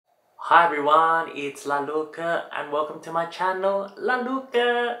Hi everyone, it's Laluka and welcome to my channel,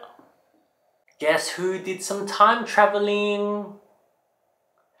 Laluka. Guess who did some time traveling?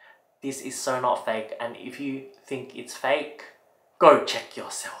 This is so not fake, and if you think it's fake, go check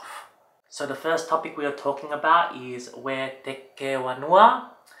yourself. So the first topic we are talking about is where Tekewanua,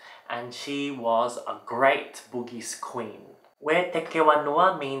 and she was a great Bugis queen. Where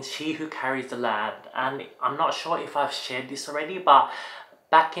Tekewanua means she who carries the land, and I'm not sure if I've shared this already, but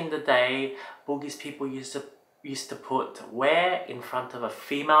back in the day, Bugis people used to put where in front of a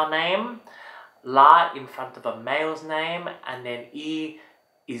female name, la in front of a male's name, and then e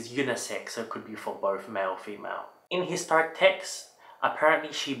is unisex, so it could be for both male female. In historic texts,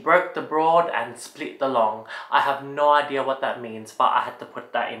 apparently she broke the broad and split the long. I have no idea what that means, but I had to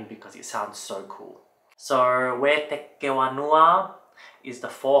put that in because it sounds so cool. So where Tekewanua is the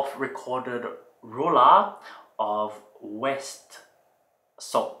fourth recorded ruler of West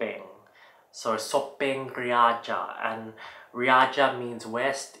Soppeng. So Soppeng Riaja, and Riaja means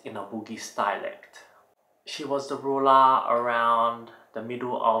west in a Bugis dialect. She was the ruler around the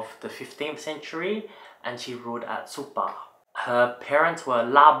middle of the 15th century and she ruled at Supa. Her parents were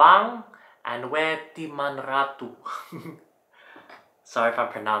Labang and Wetiman Ratu. Sorry if I'm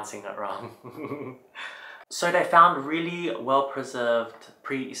pronouncing it wrong. So they found really well preserved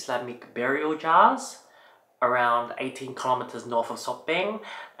pre-Islamic burial jars around 18 kilometers north of Soppeng,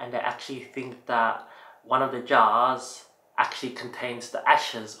 and they actually think that one of the jars actually contains the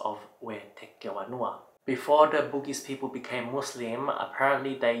ashes of where Tekewanua. Before the Bugis people became Muslim,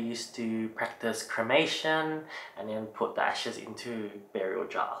 apparently they used to practice cremation and then put the ashes into burial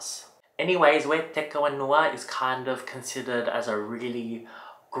jars. Anyways, where Tekewanua is kind of considered as a really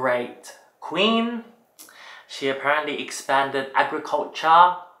great queen. She apparently expanded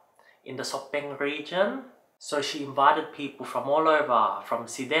agriculture in the Soppeng region. So she invited people from all over, from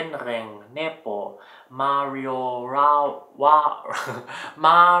Sidenreng, Nepo, Mario Rawa.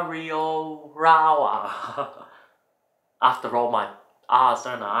 After all my R's,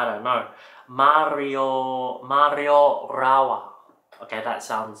 I don't know. Mario Rawa. Okay, that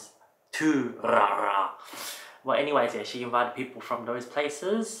sounds too rara. Well, anyways, yeah, she invited people from those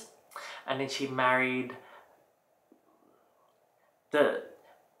places, and then she married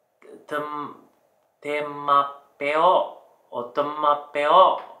Temapeo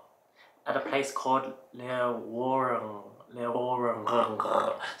at a place called Leoreng.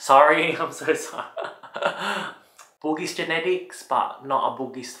 Sorry, I'm so sorry. Bugis genetics, but not a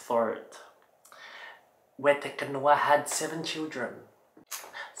Bugis throat. Where Tekewanua had 7 children.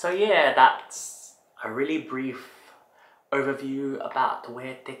 So yeah, that's a really brief overview about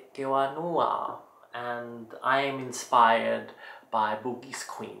where Tekewanua, and I am inspired by Bugis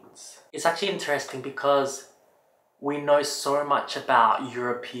queens. It's actually interesting because we know so much about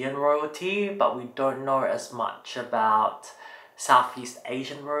European royalty, but we don't know as much about Southeast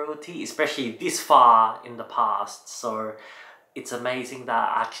Asian royalty, especially this far in the past. So it's amazing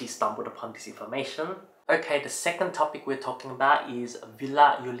that I actually stumbled upon this information. Okay, the second topic we're talking about is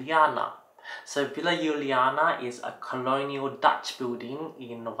Vila Yuliana. So Vila Yuliana is a colonial Dutch building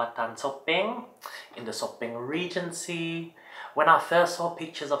in Watan Soppeng, in the Soppeng Regency. When I first saw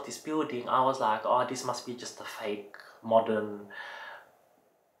pictures of this building, I was like, oh, this must be just a fake modern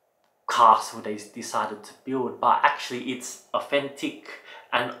castle they decided to build. But actually it's authentic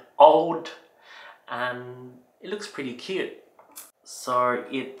and old, and it looks pretty cute. So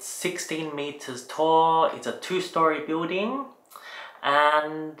it's 16 meters tall, it's a 2-story building,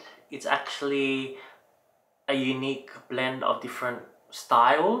 and it's actually a unique blend of different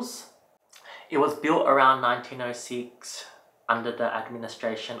styles. It was built around 1906 under the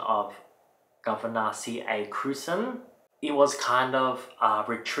administration of Governor C.A. Cruzen. It was kind of a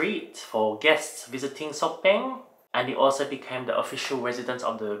retreat for guests visiting Soppeng, and it also became the official residence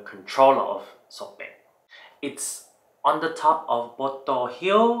of the controller of Soppeng. It's on the top of Boto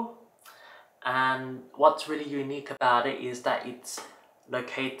Hill, and what's really unique about it is that it's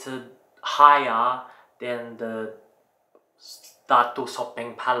located higher than the Datu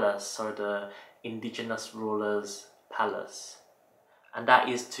Soppeng Palace, so the indigenous rulers' palace. And that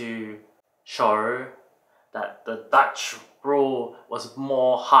is to show that the Dutch rule was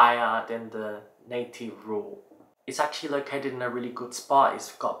more higher than the native rule. It's actually located in a really good spot.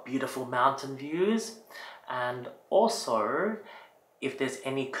 It's got beautiful mountain views, and also if there's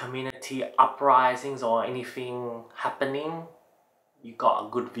any community uprisings or anything happening, you got a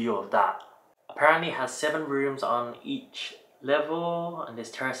good view of that. Apparently it has 7 rooms on each level, and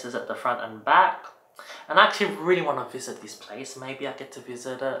there's terraces at the front and back. And I actually really want to visit this place. Maybe I get to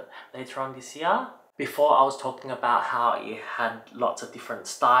visit it later on this year. Before I was talking about how it had lots of different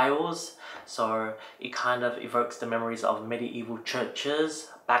styles, so it kind of evokes the memories of medieval churches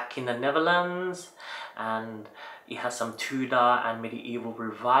back in the Netherlands, and it has some Tudor and medieval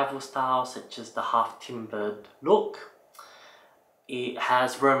revival styles such as the half-timbered look. It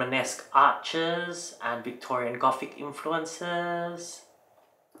has Romanesque arches and Victorian Gothic influences.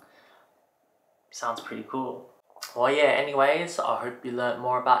 Sounds pretty cool. Well, yeah, anyways, I hope you learned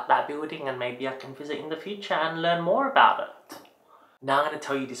more about that building and maybe I can visit in the future and learn more about it. Now I'm going to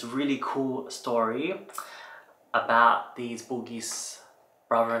tell you this really cool story about these Bugis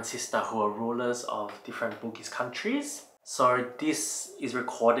brother and sister who are rulers of different Bugis countries. So this is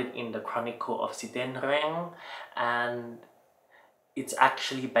recorded in the Chronicle of Sibling, and it's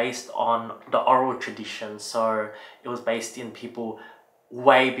actually based on the oral tradition. So it was based in people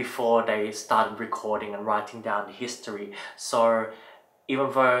way before they started recording and writing down the history. So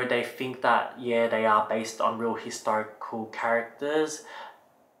even though they think that, yeah, they are based on real historical characters,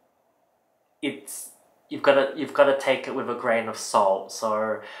 you've got to take it with a grain of salt.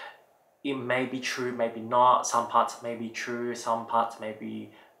 So it may be true, maybe not. Some parts may be true, some parts may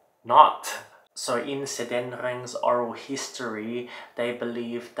be not. So in Sedenring's oral history, they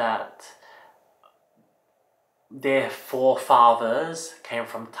believe that their forefathers came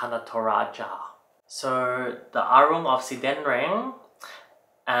from Tanah Toraja. So the Arung of Sidenring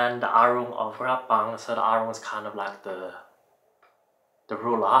and the Arung of Rapang, so the Arung is kind of like the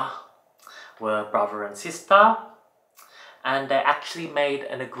ruler, were brother and sister, and they actually made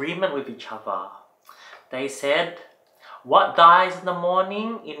an agreement with each other. They said, what dies in the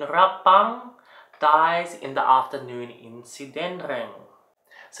morning in Rapang dies in the afternoon in Sidenring.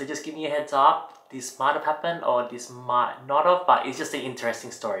 So just give me a heads up, this might have happened or this might not have, but it's just an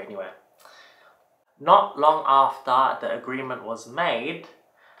interesting story anyway. Not long after the agreement was made,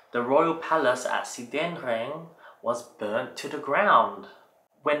 the royal palace at Sidenring was burnt to the ground.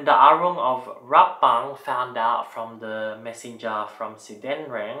 When the Arung of Rapang found out from the messenger from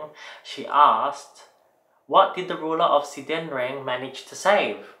Sidenring, she asked, what did the ruler of Sidenring manage to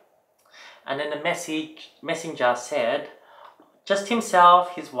save? And then the messenger said, just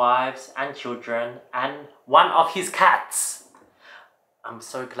himself, his wives and children, and one of his cats. I'm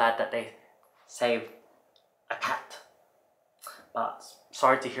so glad that they saved a cat. But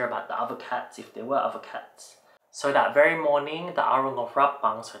sorry to hear about the other cats, if there were other cats. So that very morning, the Arung of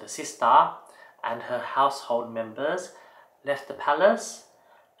Rapang, so the sister, and her household members left the palace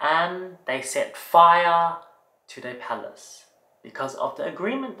and they set fire to their palace because of the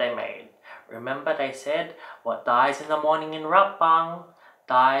agreement they made. Remember, they said, what dies in the morning in Rapang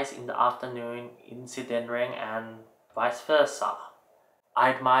dies in the afternoon in Sidenring and vice versa. I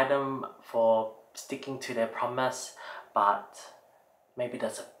admire them for sticking to their promise, but maybe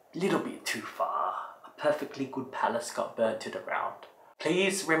that's a little bit too far. A perfectly good palace got burned to the ground.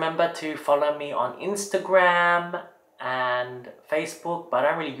 Please remember to follow me on Instagram and Facebook, but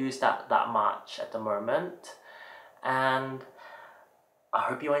I don't really use that much at the moment. And I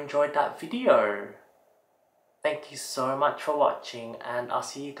hope you enjoyed that video. Thank you so much for watching, and I'll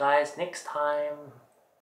see you guys next time.